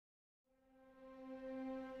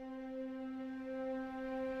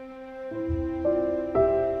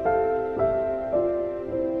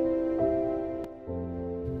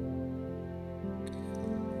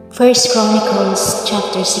First Chronicles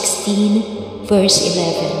chapter 16, verse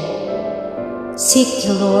 11. Seek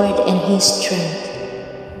the Lord and His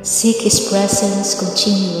strength. Seek His presence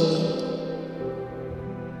continually.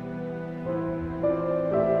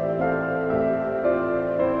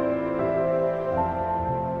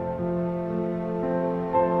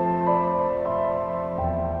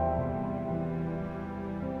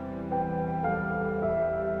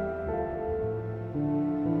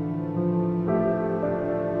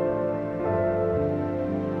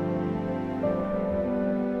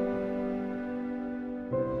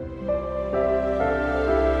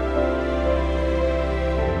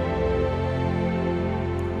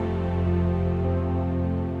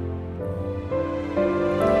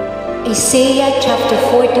 Isaiah chapter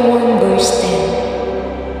 41 verse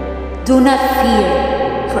 10. Do not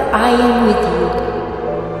fear, for I am with you.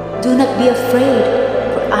 Do not be afraid,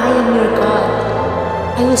 for I am your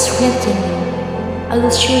God. I will strengthen you. I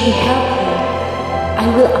will surely help you.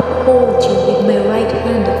 I will uphold you with my right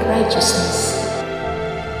hand of righteousness.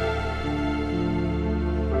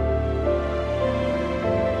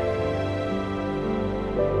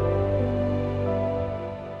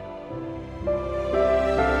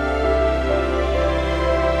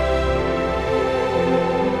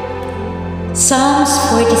 Psalms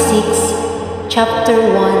 46, chapter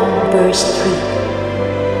 1, verse 3.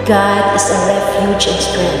 God is a refuge and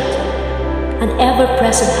strength, an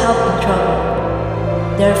ever-present help in trouble.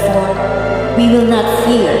 Therefore, we will not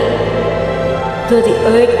fear, though the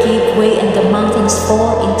earth give way and the mountains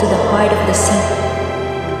fall into the heart of the sea,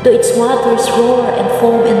 though its waters roar and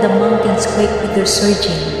foam and the mountains quake with their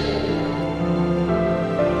surging.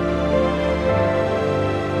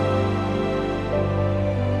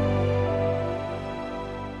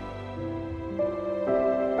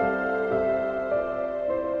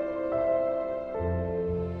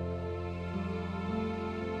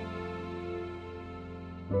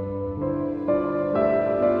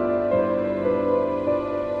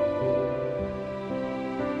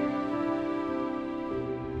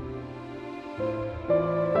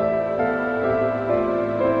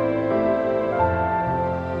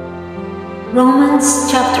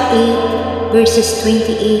 Romans chapter 8, verses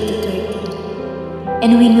 28 to 30.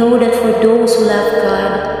 And we know that for those who love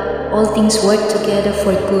God, all things work together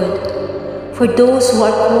for good, for those who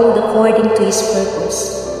are called according to His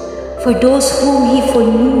purpose. For those whom He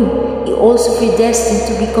foreknew, He also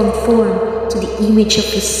predestined to be conformed to the image of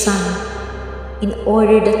His Son, in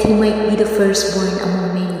order that He might be the firstborn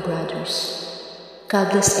among many brothers.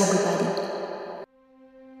 God bless everybody.